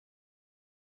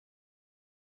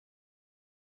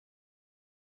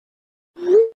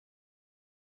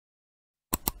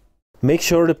Make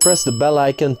sure to press the bell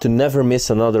icon to never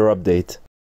miss another update.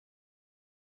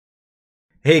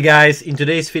 Hey guys, in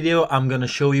today's video I'm gonna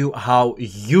show you how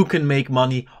you can make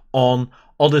money on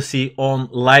Odysee on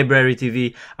LBRY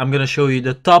TV. I'm gonna show you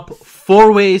the top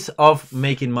 4 ways of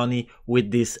making money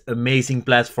with this amazing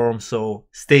platform, so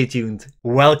stay tuned.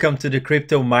 Welcome to the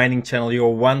Crypto Mining Channel,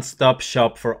 your one-stop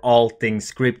shop for all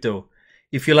things crypto.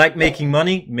 If you like making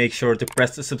money, make sure to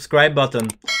press the subscribe button.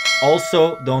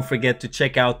 Also, don't forget to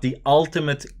check out the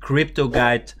ultimate crypto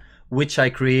guide which I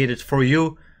created for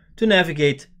you to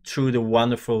navigate through the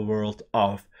wonderful world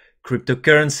of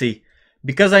cryptocurrency.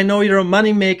 Because I know you're a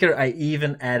money maker, I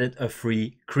even added a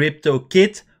free crypto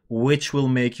kit which will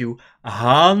make you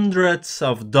hundreds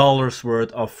of dollars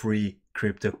worth of free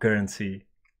cryptocurrency.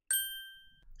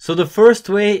 So the first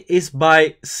way is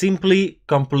by simply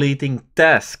completing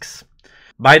tasks.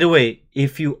 By the way,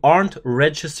 if you aren't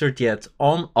registered yet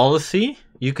on Odysee,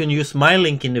 you can use my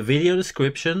link in the video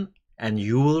description and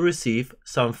you will receive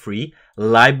some free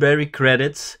LBRY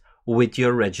credits with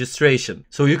your registration.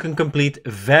 So you can complete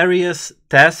various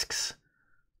tasks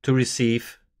to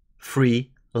receive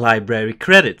free LBRY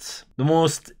credits. The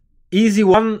most easy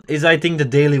one is, I think, the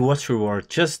daily watch reward.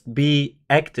 Just be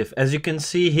active. As you can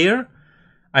see here,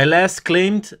 I last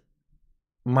claimed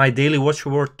my daily watch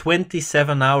reward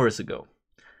 27 hours ago.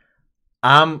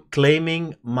 I'm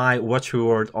claiming my watch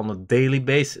reward on a daily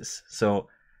basis. So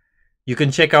you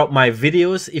can check out my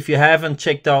videos. If you haven't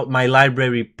checked out my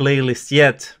LBRY playlist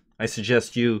yet, I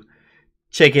suggest you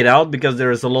check it out because there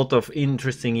is a lot of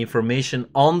interesting information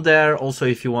on there. Also,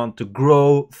 if you want to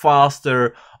grow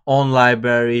faster on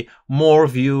LBRY, more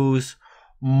views,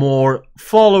 more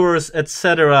followers,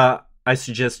 etc., I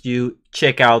suggest you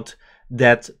check out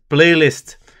that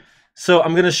playlist. So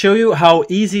I'm going to show you how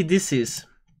easy this is.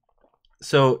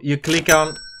 So you click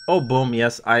on, oh boom,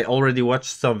 yes, I already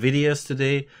watched some videos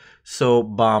today. So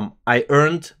bam, I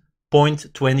earned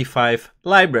 0.25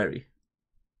 LBRY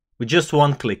with just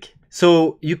one click.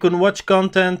 So you can watch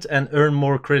content and earn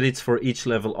more credits for each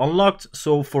level unlocked.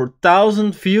 So for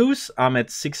 1000 views, I'm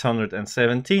at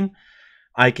 617.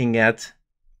 I can get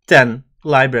 10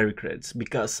 LBRY credits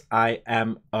because I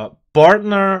am a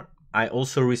partner. I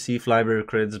also receive LBRY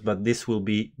credits, but this will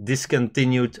be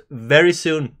discontinued very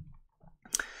soon.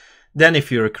 Then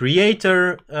if you're a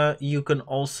creator, you can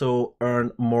also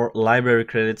earn more LBRY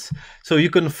credits. So you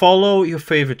can follow your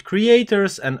favorite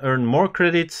creators and earn more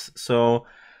credits. So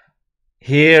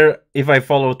here, if I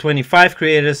follow 25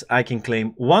 creators, I can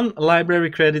claim 1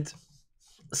 LBRY credit.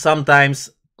 Sometimes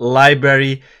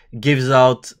LBRY gives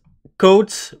out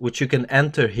codes, which you can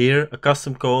enter here, a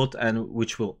custom code, and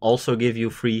which will also give you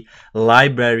free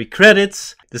LBRY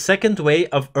credits. The second way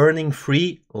of earning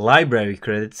free LBRY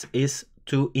credits is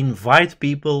to invite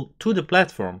people to the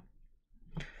platform.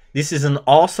 This is an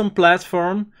awesome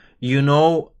platform. You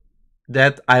know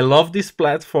that I love this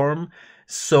platform.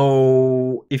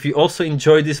 So if you also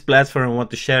enjoy this platform and want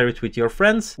to share it with your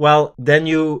friends, well, then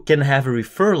you can have a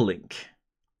referral link.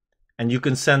 And you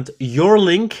can send your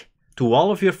link to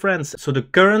all of your friends. So the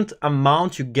current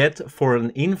amount you get for an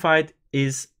invite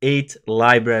is 8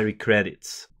 LBRY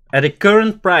credits. At a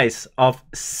current price of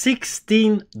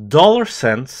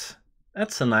 $16,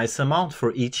 that's a nice amount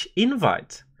for each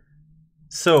invite.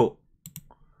 So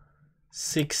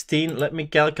 16, let me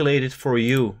calculate it for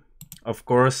you. Of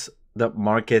course, the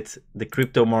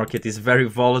crypto market is very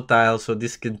volatile, so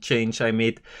this can change. I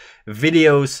made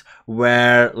videos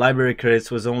where LBRY credits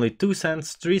was only 2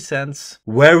 cents, 3 cents.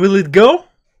 Where will it go?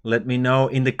 Let me know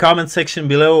in the comment section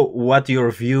below what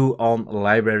your view on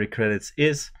LBRY credits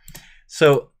is.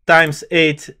 So times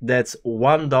 8, that's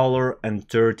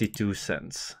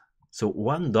 $1.32. So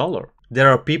 $1. There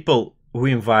are people who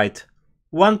invite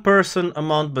one person a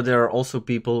month, but there are also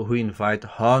people who invite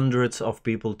hundreds of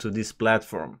people to this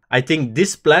platform. I think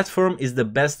this platform is the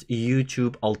best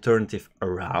YouTube alternative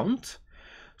around.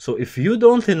 So if you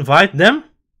don't invite them,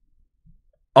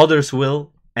 others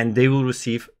will, and they will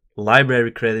receive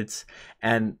LBRY credits.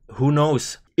 And who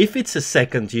knows, if it's a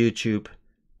second YouTube,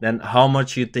 then how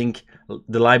much you think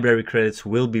the LBRY credits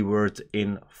will be worth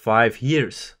in 5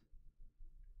 years?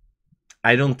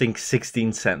 I don't think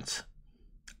 16 cents.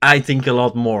 I think a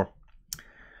lot more.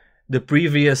 The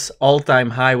previous all-time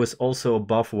high was also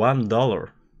above $1.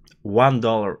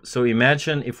 $1. So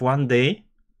imagine if one day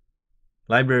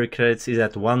LBRY credits is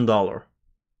at $1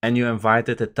 and you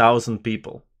invited 1,000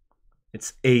 people.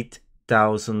 It's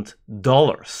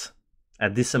 $8,000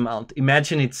 at this amount.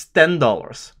 Imagine it's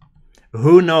 $10.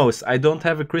 Who knows? I don't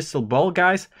have a crystal ball,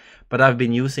 guys, but I've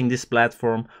been using this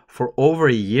platform for over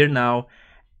a year now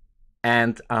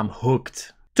and I'm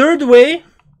hooked. Third way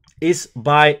is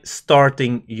by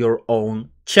starting your own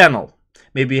channel.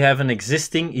 Maybe you have an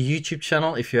existing YouTube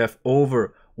channel. If you have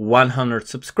over 100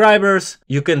 subscribers,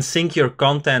 you can sync your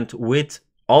content with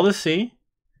Odysee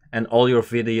and all your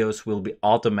videos will be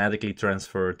automatically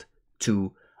transferred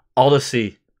to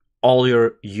Odysee, all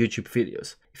your YouTube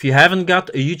videos. If you haven't got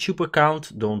a YouTube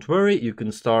account, don't worry, you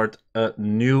can start a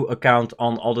new account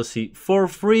on Odysee for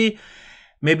free.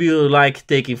 Maybe you like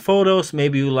taking photos,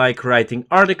 maybe you like writing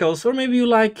articles, or maybe you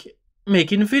like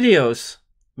making videos.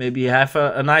 Maybe you have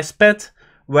a nice pet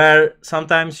where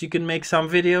sometimes you can make some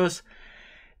videos.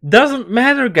 Doesn't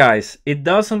matter, guys, it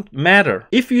doesn't matter.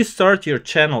 If you start your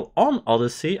channel on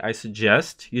Odysee, I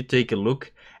suggest you take a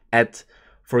look at,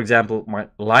 for example, my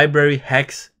library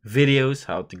hacks videos,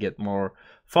 how to get more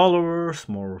followers,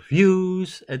 more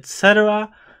views,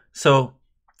 etc. So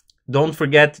don't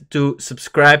forget to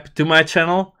subscribe to my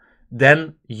channel,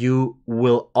 then you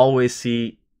will always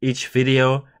see each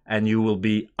video and you will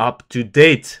be up to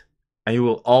date and you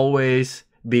will always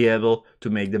be able to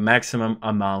make the maximum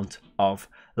amount of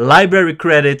library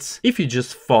credits if you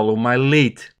just follow my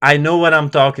lead. I know what I'm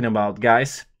talking about,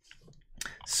 guys.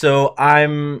 So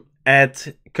I'm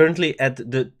currently at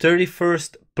the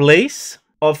 31st place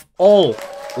of all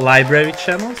library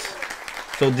channels.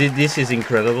 So this is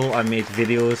incredible. I made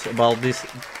videos about this.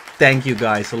 Thank you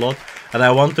guys a lot. And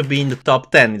I want to be in the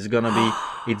top 10. It's gonna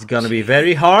be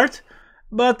very hard,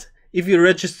 but if you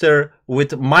register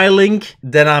with my link,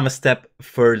 then I'm a step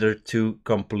further to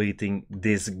completing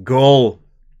this goal.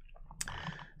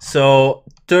 So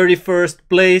 31st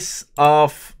place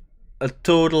of a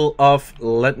total of,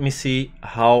 let me see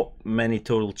how many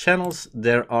total channels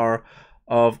there are,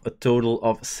 of a total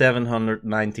of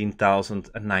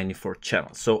 719,094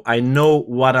 channels. So I know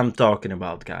what I'm talking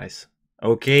about, guys.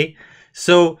 Okay,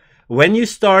 so when you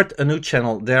start a new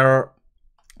channel, there are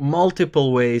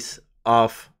multiple ways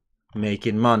of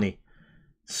making money.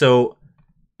 So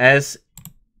as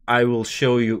I will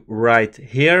show you right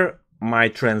here, my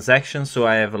transactions. So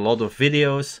I have a lot of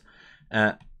videos,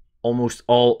 almost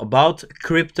all about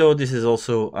crypto. This is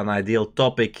also an ideal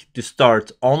topic to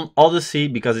start on Odysee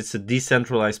because it's a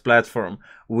decentralized platform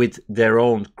with their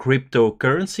own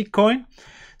cryptocurrency coin.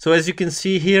 So as you can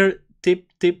see here, tip.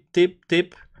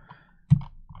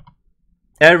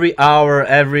 Every hour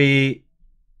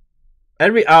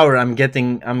I'm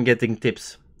getting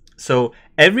tips. So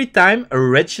every time a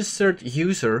registered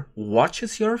user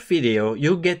watches your video,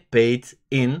 you get paid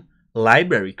in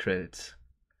library credits.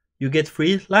 You get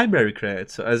free library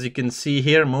credits. So as you can see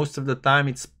here, most of the time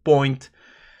it's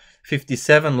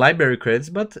 0.57 library credits,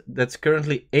 but that's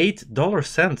currently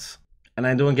 $8. And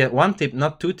I don't get one tip,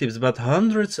 not two tips, but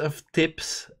hundreds of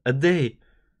tips a day,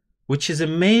 which is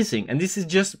amazing. And this is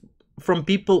just from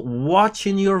people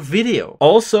watching your video.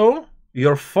 Also,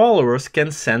 your followers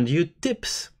can send you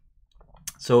tips.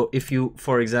 So if you,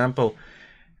 for example,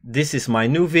 this is my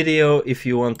new video, if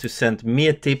you want to send me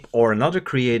a tip or another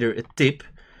creator a tip,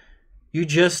 you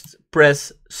just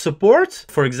press support.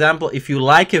 For example, if you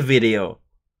like a video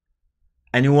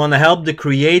and you want to help the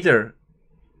creator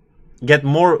get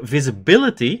more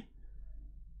visibility,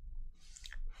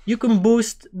 you can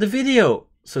boost the video.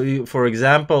 So you, for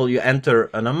example, you enter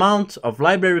an amount of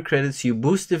library credits, you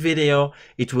boost the video,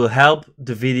 it will help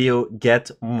the video get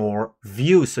more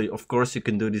views. So of course you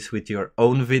can do this with your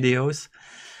own videos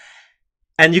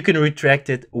and you can retract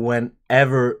it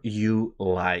whenever you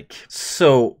like.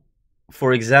 So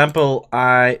for example,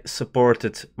 I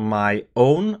supported my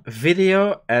own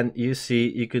video and you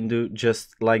see you can do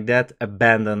just like that,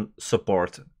 abandon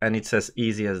support, and it's as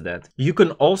easy as that. You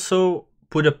can also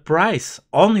put a price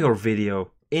on your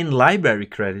video in library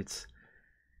credits.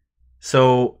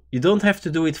 So you don't have to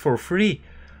do it for free.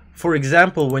 For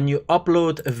example, when you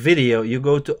upload a video, you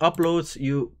go to uploads,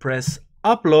 you press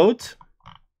upload.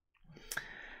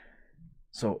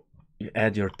 So you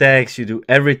add your tags, you do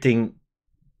everything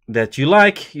that you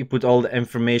like, you put all the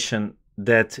information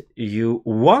that you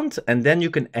want, and then you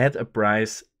can add a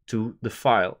price to the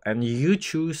file and you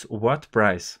choose what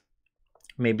price.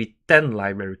 Maybe 10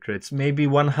 library credits, maybe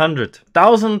 100.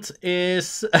 1,000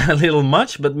 is a little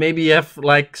much, but maybe you have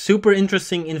like super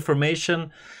interesting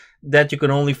information that you can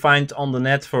only find on the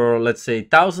net for, let's say,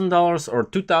 $1,000 or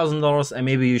 $2,000, and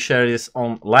maybe you share this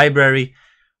on library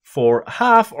for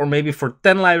half, or maybe for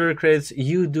 10 library credits.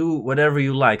 You do whatever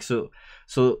you like. So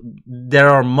there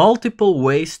are multiple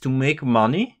ways to make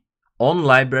money on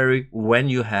library when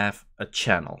you have a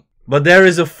channel. But there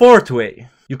is a fourth way.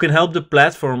 You can help the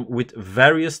platform with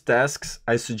various tasks.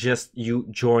 I suggest you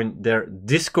join their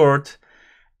Discord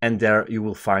and there you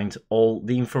will find all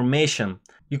the information.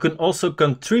 You can also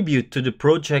contribute to the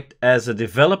project as a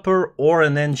developer or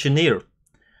an engineer.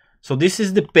 So this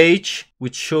is the page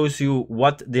which shows you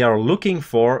what they are looking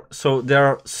for. So there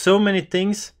are so many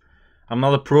things. I'm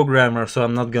not a programmer, so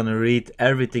I'm not gonna read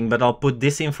everything, but I'll put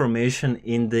this information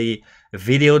in the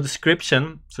video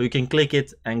description, so you can click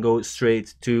it and go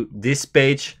straight to this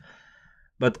page.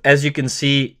 But as you can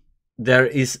see, there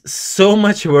is so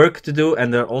much work to do,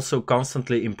 and they're also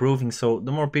constantly improving. So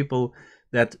the more people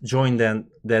that join them,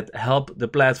 that help the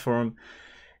platform,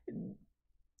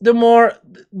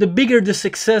 the bigger the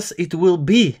success it will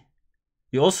be.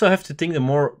 You also have to think the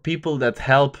more people that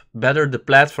help better the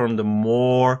platform, the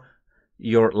more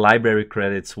your library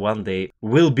credits one day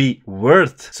will be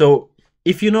worth. So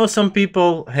if you know some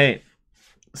people, hey,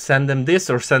 send them this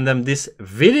or send them this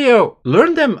video,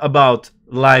 learn them about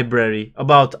library,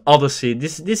 about Odysee.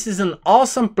 This is an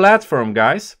awesome platform,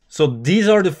 guys. So these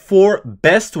are the 4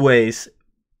 best ways,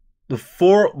 the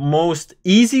 4 most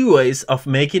easy ways of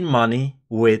making money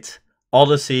with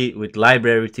Odysee, with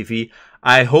Library TV.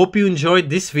 I hope you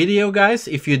enjoyed this video, guys.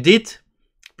 If you did,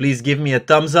 please give me a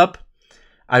thumbs up.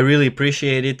 I really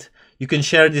appreciate it. You can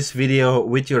share this video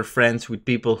with your friends, with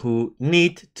people who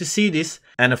need to see this.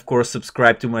 And of course,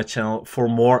 subscribe to my channel for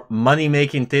more money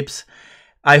making tips.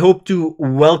 I hope to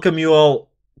welcome you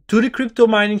all to the crypto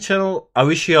mining channel. I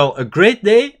wish you all a great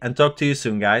day and talk to you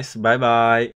soon, guys. Bye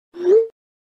bye.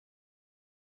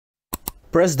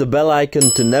 Press the bell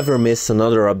icon to never miss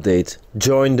another update.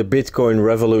 Join the Bitcoin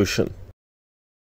revolution.